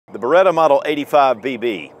The Beretta Model 85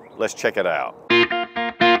 BB. Let's check it out.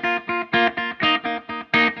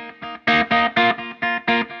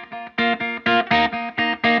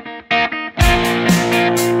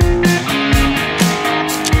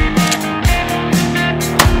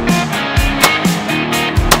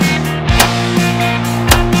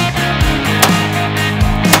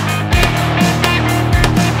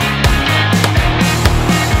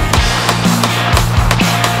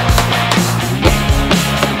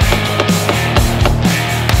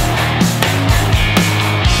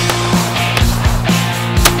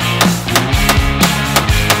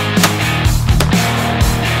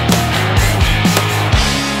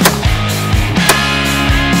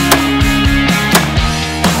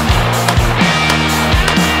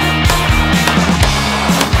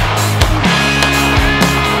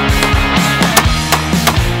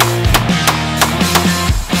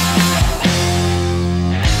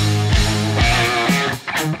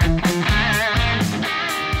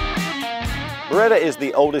 Beretta is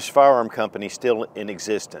the oldest firearm company still in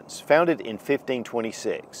existence, founded in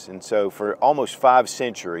 1526, and so for almost 5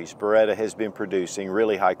 centuries Beretta has been producing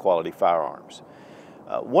really high quality firearms.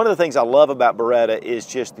 One of the things I love about Beretta is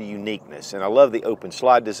just the uniqueness, and I love the open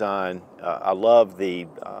slide design. I love the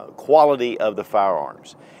quality of the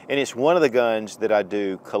firearms, and it's one of the guns that I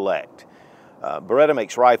do collect. Beretta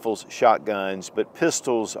makes rifles, shotguns, but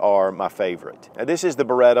pistols are my favorite. Now, this is the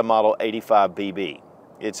Beretta Model 85 BB.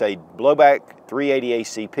 It's a blowback 380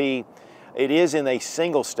 ACP. It is in a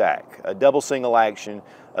single stack, a double single action.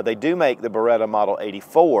 They do make the Beretta Model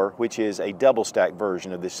 84, which is a double stack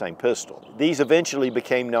version of this same pistol. These eventually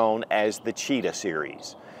became known as the Cheetah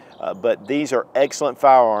series. But these are excellent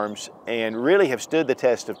firearms and really have stood the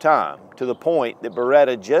test of time, to the point that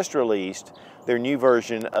Beretta just released their new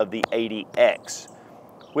version of the 80X,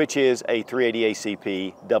 which is a 380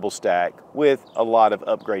 ACP double stack with a lot of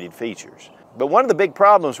upgraded features. But one of the big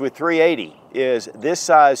problems with 380 is this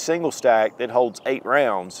size single stack that holds 8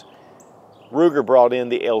 rounds. Ruger brought in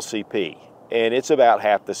the LCP, and it's about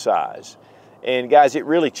half the size. And guys, it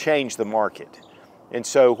really changed the market. And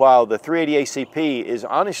so while the 380 ACP is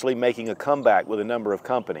honestly making a comeback with a number of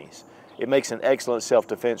companies, it makes an excellent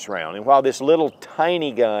self-defense round. And while this little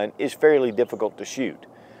tiny gun is fairly difficult to shoot,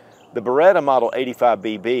 the Beretta Model 85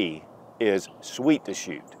 BB is sweet to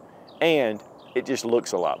shoot, and it just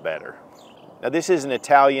looks a lot better. Now, this is an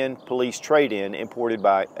Italian police trade-in imported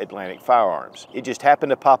by Atlantic Firearms. It just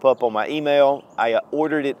happened to pop up on my email. I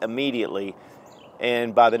ordered it immediately,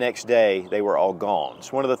 and by the next day, they were all gone.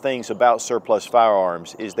 So one of the things about surplus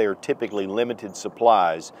firearms is they are typically limited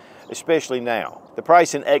supplies, especially now. The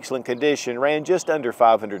price in excellent condition ran just under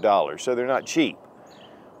 $500, so they're not cheap.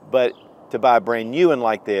 But to buy a brand new one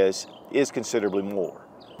like this is considerably more.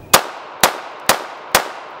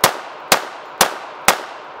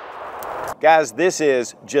 Guys, this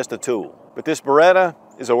is just a tool, but this Beretta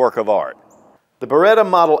is a work of art. The Beretta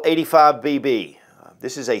Model 85 BB.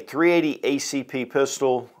 This is a 380 ACP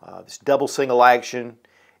pistol. It's double single action.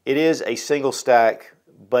 It is a single stack,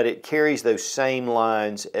 but it carries those same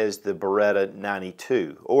lines as the Beretta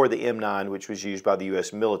 92 or the M9, which was used by the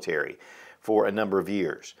U.S. military for a number of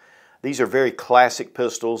years. These are very classic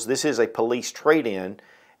pistols. This is a police trade-in,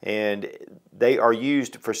 and they are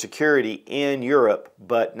used for security in Europe,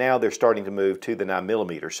 but now they're starting to move to the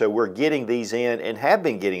 9mm. So we're getting these in and have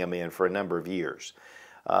been getting them in for a number of years.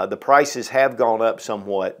 The prices have gone up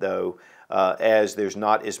somewhat, though, as there's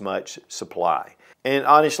not as much supply. And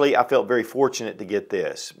honestly, I felt very fortunate to get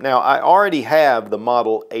this. Now, I already have the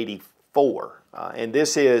Model 84, and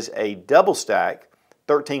this is a double stack,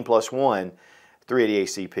 13+1,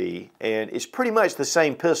 380 ACP, and it's pretty much the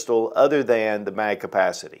same pistol other than the mag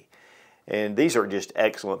capacity. And these are just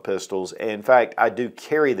excellent pistols. In fact, I do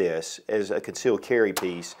carry this as a concealed carry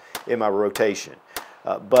piece in my rotation.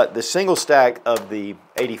 But the single stack of the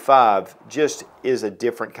 85 just is a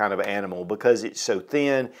different kind of animal because it's so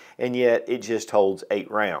thin, and yet it just holds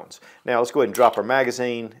 8 rounds. Now let's go ahead and drop our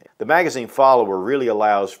magazine. The magazine follower really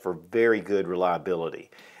allows for very good reliability.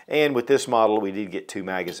 And with this model, we did get 2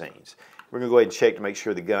 magazines. We're going to go ahead and check to make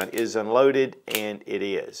sure the gun is unloaded, and it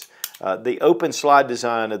is. The open slide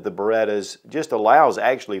design of the Berettas just allows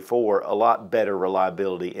actually for a lot better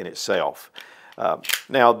reliability in itself.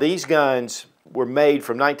 Now, these guns were made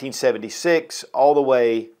from 1976 all the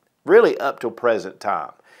way really up till present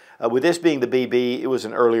time. With this being the BB, it was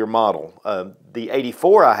an earlier model. The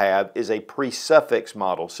 84 I have is a pre-suffix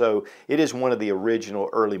model, so it is one of the original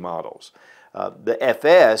early models. The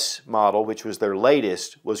FS model, which was their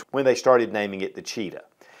latest, was when they started naming it the Cheetah.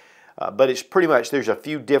 But it's pretty much, there's a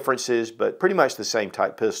few differences, but pretty much the same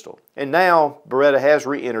type pistol. And now Beretta has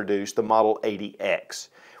reintroduced the Model 80X,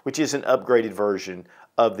 which is an upgraded version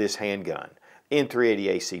of this handgun in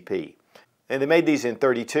 380 ACP. And they made these in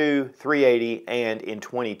 32, 380, and in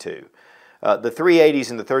 22. The 380s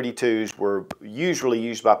and the 32s were usually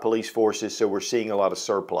used by police forces, so we're seeing a lot of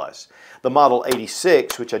surplus. The Model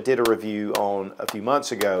 86, which I did a review on a few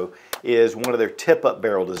months ago, is one of their tip-up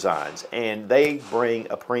barrel designs, and they bring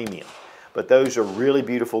a premium. But those are really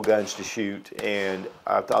beautiful guns to shoot, and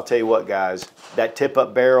I'll tell you what, guys, that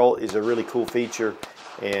tip-up barrel is a really cool feature,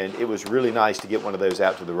 and it was really nice to get one of those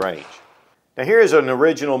out to the range. Now here is an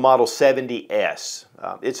original Model 70S.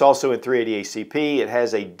 It's also in 380 ACP. It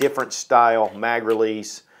has a different style mag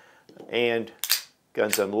release and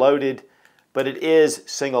guns unloaded, but it is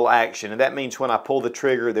single action, and that means when I pull the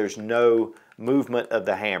trigger, there's no movement of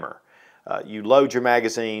the hammer. You load your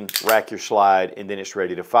magazine, rack your slide, and then it's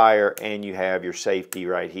ready to fire, and you have your safety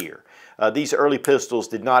right here. These early pistols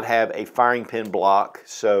did not have a firing pin block,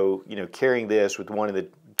 so carrying this with one in the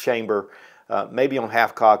chamber, maybe on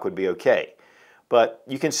half cock would be okay. But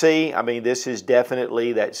you can see, I mean, this is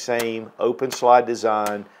definitely that same open slide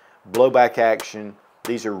design, blowback action.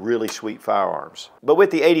 These are really sweet firearms. But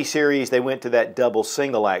with the 80 series, they went to that double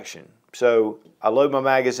single action. So I load my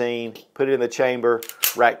magazine, put it in the chamber,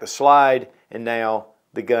 rack the slide, and now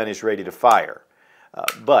the gun is ready to fire.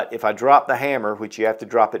 But if I drop the hammer, which you have to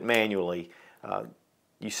drop it manually,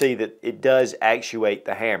 you see that it does actuate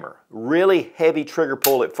the hammer. Really heavy trigger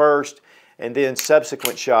pull at first, and then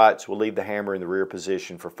subsequent shots will leave the hammer in the rear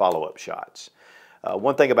position for follow-up shots.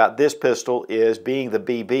 One thing about this pistol is, being the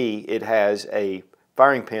BB, it has a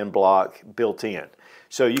firing pin block built in.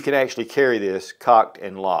 So you can actually carry this cocked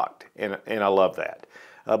and locked, and I love that.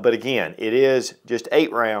 But again, it is just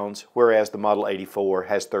 8 rounds, whereas the Model 84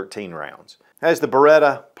 has 13 rounds. Has the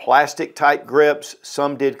Beretta plastic type grips.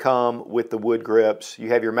 Some did come with the wood grips. You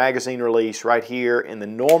have your magazine release right here in the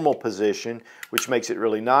normal position, which makes it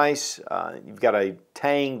really nice. You've got a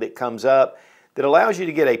tang that comes up that allows you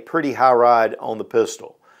to get a pretty high ride on the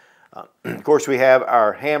pistol. Of course, we have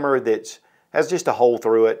our hammer that has just a hole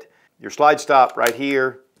through it. Your slide stop right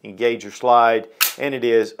here, engage your slide, and it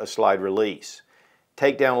is a slide release.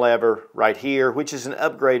 Takedown lever right here, which is an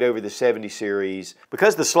upgrade over the 70 series.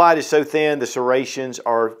 Because the slide is so thin, the serrations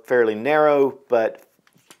are fairly narrow, but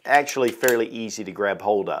actually fairly easy to grab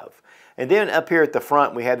hold of. And then up here at the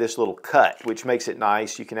front, we have this little cut, which makes it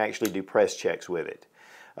nice. You can actually do press checks with it.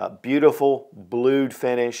 Beautiful blued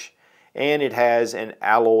finish, and it has an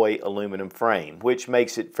alloy aluminum frame, which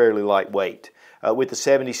makes it fairly lightweight. With the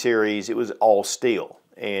 70 series, it was all steel.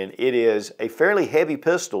 And it is a fairly heavy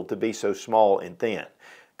pistol to be so small and thin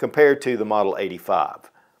compared to the Model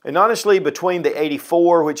 85. And honestly, between the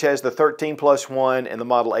 84, which has the 13+1, and the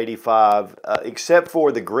Model 85, except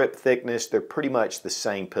for the grip thickness, they're pretty much the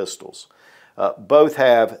same pistols. Both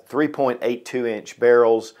have 3.82-inch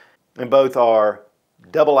barrels, and both are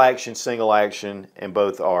double action, single action, and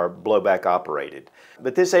both are blowback operated.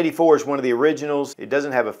 But this 84 is one of the originals. It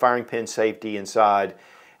doesn't have a firing pin safety inside.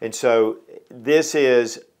 And so this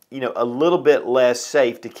is, a little bit less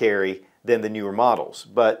safe to carry than the newer models.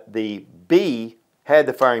 But the B had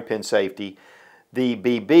the firing pin safety. The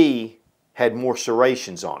BB had more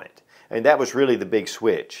serrations on it. And that was really the big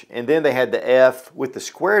switch. And then they had the F with the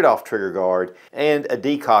squared off trigger guard and a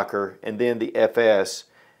decocker. And then the FS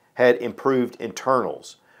had improved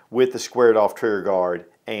internals with the squared off trigger guard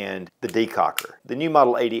and the decocker. The new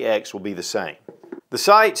Model 80X will be the same. The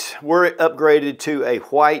sights were upgraded to a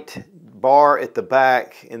white bar at the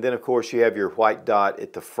back, and then of course you have your white dot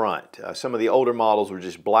at the front. Some of the older models were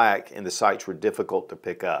just black and the sights were difficult to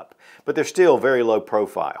pick up, but they're still very low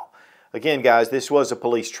profile. Again, guys, this was a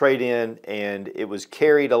police trade-in, and it was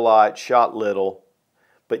carried a lot, shot little,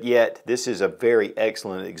 but yet this is a very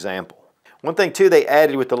excellent example. One thing too they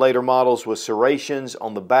added with the later models was serrations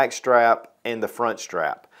on the back strap and the front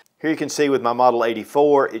strap. Here you can see with my Model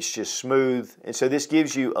 84, it's just smooth, and so this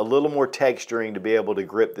gives you a little more texturing to be able to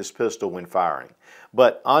grip this pistol when firing.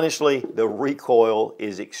 But honestly, the recoil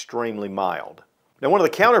is extremely mild. Now, one of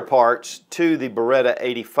the counterparts to the Beretta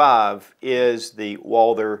 85 is the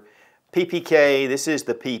Walther PPK. This is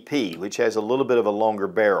the PP, which has a little bit of a longer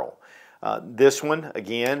barrel. This one,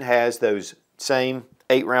 again, has those same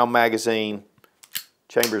 8-round magazine,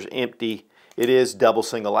 chamber's empty. It is double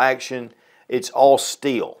single action. It's all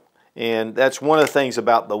steel. And that's one of the things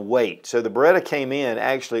about the weight. So the Beretta came in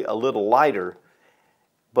actually a little lighter,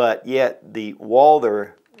 but yet the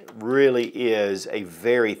Walther really is a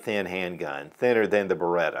very thin handgun, thinner than the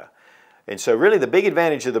Beretta. And so really the big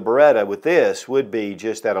advantage of the Beretta with this would be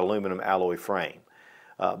just that aluminum alloy frame.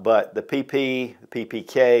 But the PP, the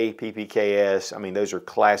PPK, PPKS, I mean, those are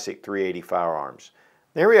classic 380 firearms.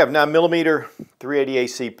 There we have 9mm, 380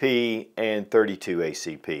 ACP, and 32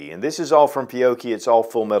 ACP. And this is all from Fiocchi. It's all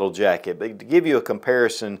full metal jacket. But to give you a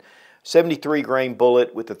comparison, 73 grain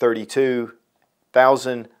bullet with the 32,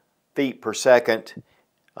 1,000 feet per second,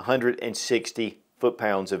 160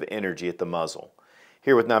 foot-pounds of energy at the muzzle.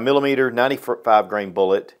 Here with 9mm, 95 grain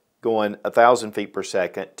bullet, going 1,000 feet per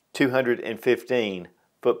second, 215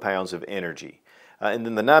 foot-pounds of energy. And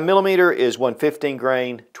then the 9mm is 115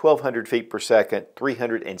 grain, 1,200 feet per second,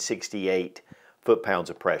 368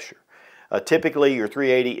 foot-pounds of pressure. Typically, your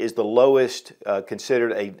 380 is the lowest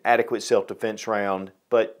considered an adequate self-defense round,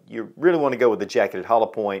 but you really want to go with the jacketed hollow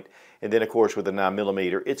point, and then of course with the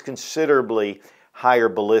 9mm, it's considerably higher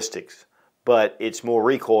ballistics, but it's more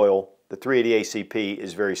recoil. The 380 ACP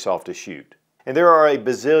is very soft to shoot. And there are a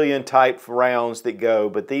bazillion type rounds that go,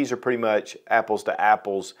 but these are pretty much apples to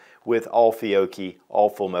apples with all Fiocchi, all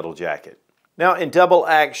full metal jacket. Now in double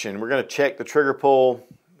action, we're going to check the trigger pull.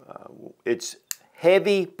 It's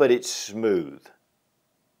heavy, but it's smooth.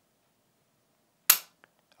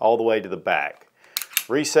 All the way to the back.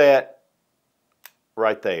 Reset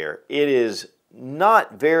right there. It is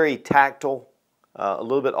not very tactile, a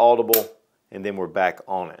little bit audible, and then we're back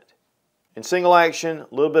on it. In single action, a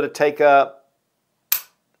little bit of take up,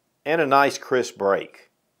 and a nice crisp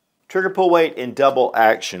break. Trigger pull weight in double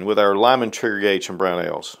action with our Lyman trigger gauge from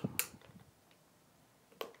Brownells.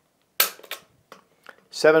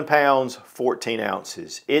 7 pounds, 14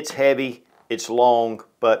 ounces. It's heavy, it's long,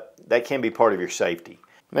 but that can be part of your safety.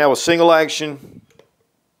 Now with single action,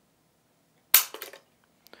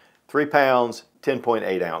 3 pounds,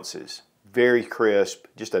 10.8 ounces. Very crisp,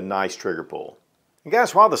 just a nice trigger pull. And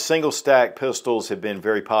guys, while the single stack pistols have been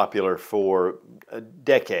very popular for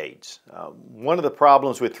decades, one of the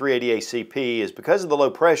problems with 380 ACP is because of the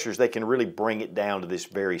low pressures, they can really bring it down to this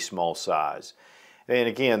very small size. And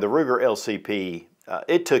again, the Ruger LCP,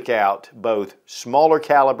 it took out both smaller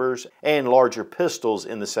calibers and larger pistols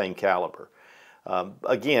in the same caliber.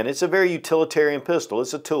 Again, it's a very utilitarian pistol.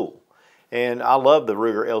 It's a tool. And I love the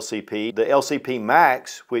Ruger LCP. The LCP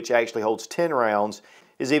Max, which actually holds 10 rounds,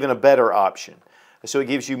 is even a better option. So it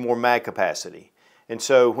gives you more mag capacity. And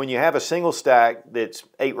so when you have a single stack that's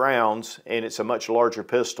 8 rounds and it's a much larger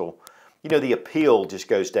pistol, you know, the appeal just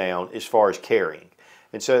goes down as far as carrying.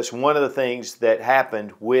 And so it's one of the things that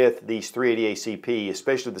happened with these 380 ACP,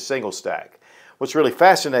 especially the single stack. What's really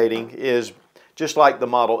fascinating is just like the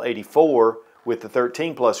Model 84 with the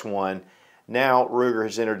 13+1, now Ruger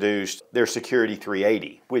has introduced their Security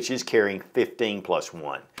 380, which is carrying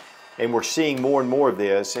 15+1. And we're seeing more and more of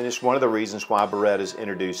this, and it's one of the reasons why Beretta is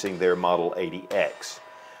introducing their Model 80X.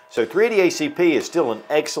 So 380 ACP is still an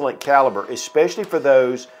excellent caliber, especially for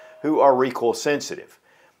those who are recoil sensitive.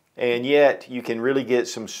 And yet you can really get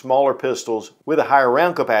some smaller pistols with a higher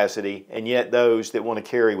round capacity, and yet those that want to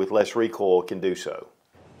carry with less recoil can do so.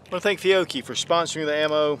 I want to thank Fiocchi for sponsoring the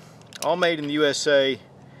ammo, all made in the USA,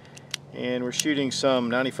 and we're shooting some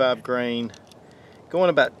 95 grain, going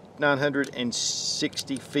about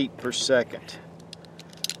 960 feet per second.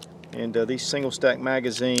 And these single stack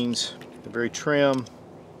magazines are very trim,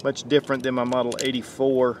 much different than my Model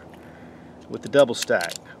 84 with the double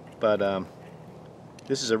stack. But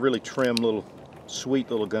this is a really trim little,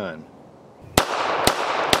 sweet little gun.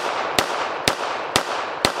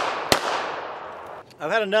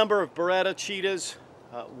 I've had a number of Beretta Cheetahs.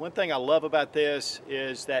 One thing I love about this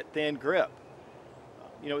is that thin grip.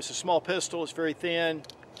 You know, it's a small pistol, it's very thin.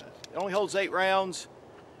 It only holds 8 rounds,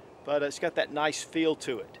 but it's got that nice feel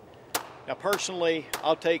to it. Now personally,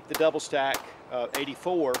 I'll take the double stack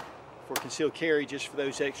 84 for concealed carry just for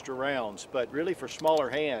those extra rounds, but really for smaller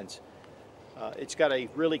hands, it's got a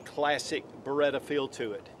really classic Beretta feel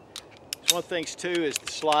to it. So one of the things too is the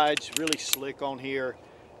slide's really slick on here.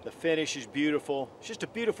 The finish is beautiful. It's just a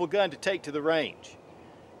beautiful gun to take to the range.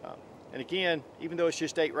 And again, even though it's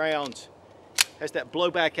just 8 rounds, it has that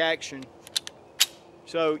blowback action.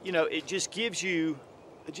 So, you know, it just gives you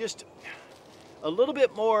just a little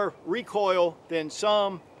bit more recoil than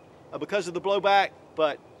some because of the blowback,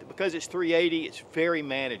 but because it's 380, it's very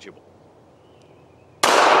manageable.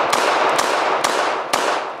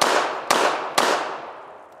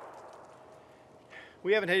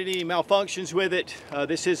 We haven't had any malfunctions with it.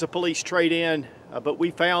 This is a police trade-in, but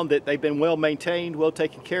we found that they've been well maintained, well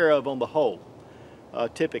taken care of on the whole,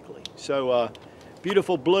 typically. So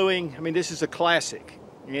beautiful bluing. I mean, this is a classic.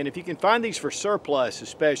 And if you can find these for surplus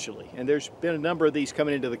especially, and there's been a number of these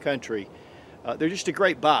coming into the country, they're just a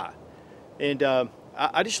great buy. And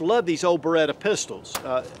I just love these old Beretta pistols.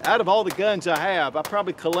 Out of all the guns I have, I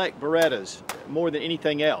probably collect Berettas more than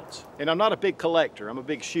anything else. And I'm not a big collector, I'm a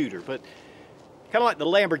big shooter. But Kind of like the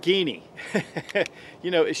Lamborghini.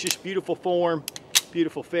 You know, it's just beautiful form,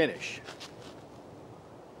 beautiful finish.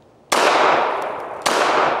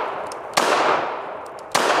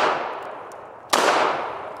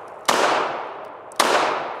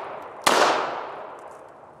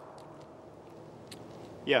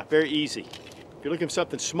 Yeah, very easy. If you're looking for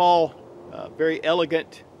something small, very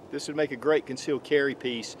elegant, this would make a great concealed carry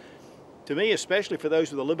piece. To me, especially for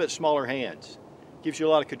those with a little bit smaller hands. Gives you a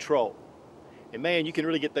lot of control. And man, you can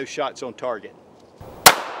really get those shots on target.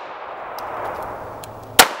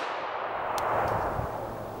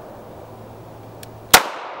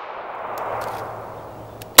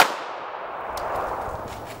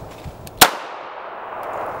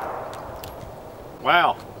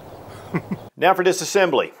 Wow. Now for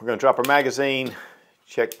disassembly. We're going to drop our magazine,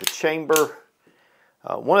 check the chamber.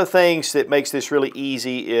 One of the things that makes this really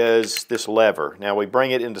easy is this lever. Now we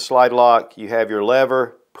bring it into slide lock. You have your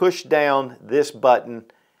lever, push down this button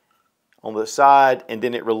on the side, and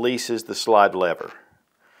then it releases the slide lever.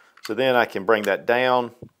 So then I can bring that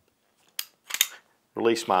down,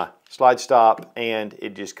 release my slide stop, and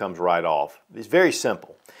it just comes right off. It's very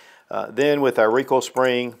simple. Then with our recoil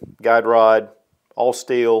spring, guide rod, all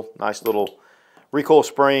steel, nice little recoil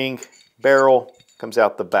spring, barrel comes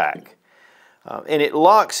out the back. And it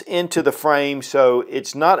locks into the frame, so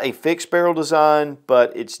it's not a fixed barrel design,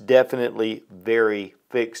 but it's definitely very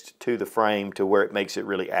fixed to the frame to where it makes it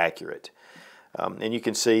really accurate. And you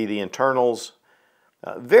can see the internals.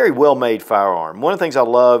 Very well made firearm. One of the things I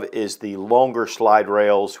love is the longer slide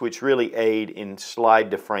rails, which really aid in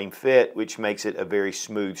slide to frame fit, which makes it a very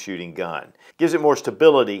smooth shooting gun. Gives it more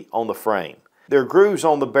stability on the frame. There are grooves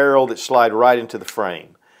on the barrel that slide right into the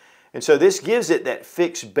frame. And so this gives it that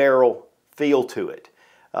fixed barrel feel to it.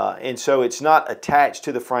 And so it's not attached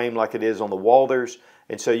to the frame like it is on the Walthers,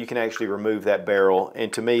 and so you can actually remove that barrel.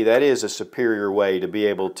 And to me, that is a superior way to be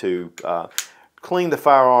able to clean the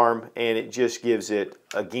firearm, and it just gives it,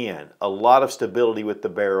 again, a lot of stability with the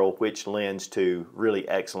barrel, which lends to really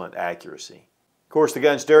excellent accuracy. Of course, the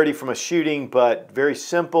gun's dirty from a shooting, but very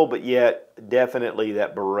simple, but yet definitely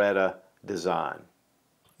that Beretta design.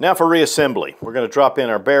 Now for reassembly. We're going to drop in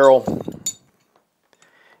our barrel.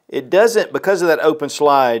 It doesn't, because of that open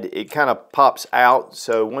slide, it kind of pops out,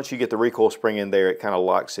 so once you get the recoil spring in there, it kind of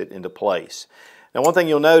locks it into place. Now one thing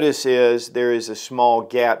you'll notice is there is a small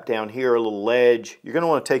gap down here, a little ledge. You're going to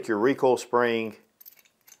want to take your recoil spring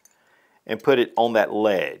and put it on that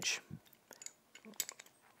ledge.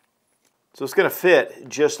 So it's going to fit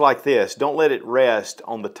just like this. Don't let it rest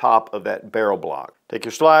on the top of that barrel block. Take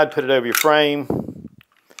your slide, put it over your frame, go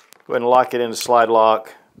ahead and lock it into slide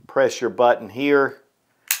lock, press your button here,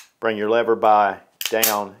 bring your lever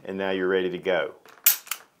down, and now you're ready to go.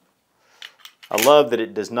 I love that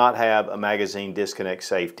it does not have a magazine disconnect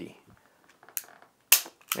safety.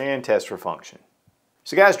 And test for function.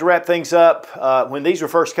 So guys, to wrap things up, when these were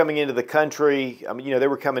first coming into the country, they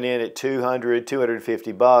were coming in at $200,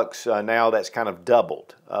 $250. Now that's kind of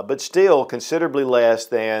doubled, but still considerably less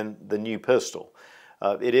than the new pistol.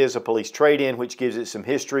 It is a police trade-in, which gives it some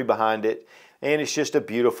history behind it, and it's just a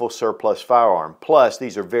beautiful surplus firearm. Plus,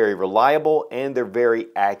 these are very reliable and they're very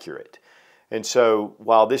accurate. And so,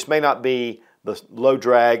 while this may not be the low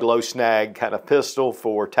drag, low snag kind of pistol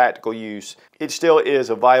for tactical use, it still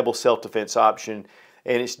is a viable self-defense option,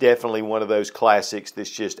 and it's definitely one of those classics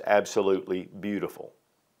that's just absolutely beautiful.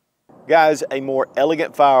 Guys, a more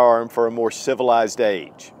elegant firearm for a more civilized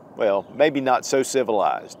age. Well, maybe not so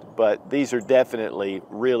civilized, but these are definitely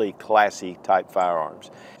really classy type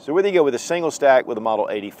firearms. So whether you go with a single stack with a Model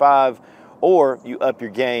 85 or you up your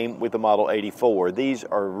game with the Model 84, these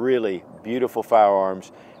are really beautiful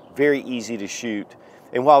firearms, very easy to shoot.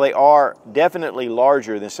 And while they are definitely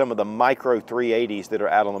larger than some of the micro 380s that are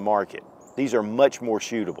out on the market, these are much more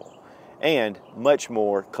shootable and much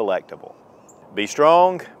more collectible. Be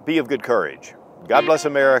strong, be of good courage. God bless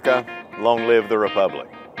America, long live the Republic.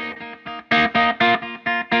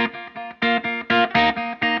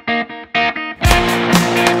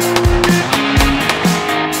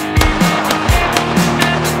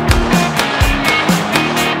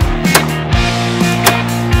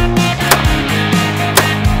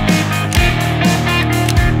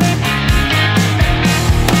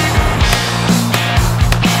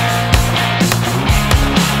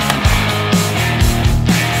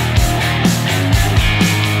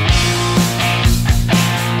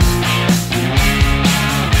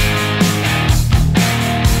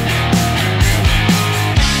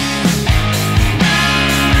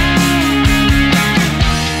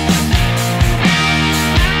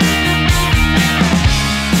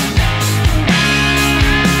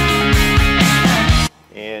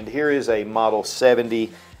 a Model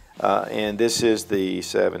 70, and this is the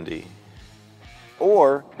 70.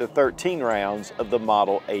 Or the 13 rounds of the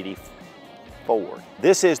Model 84.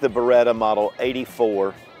 This is the Beretta Model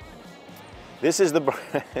 84. This is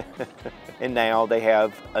the, and now they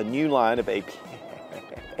have a new line of AP.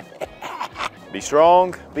 Be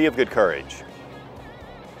strong, be of good courage.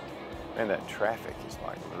 And that traffic is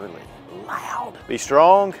like really loud. Be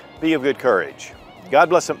strong, be of good courage. God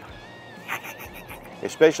bless them.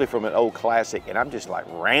 Especially from an old classic, and I'm just like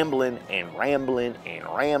rambling and rambling and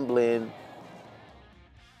rambling.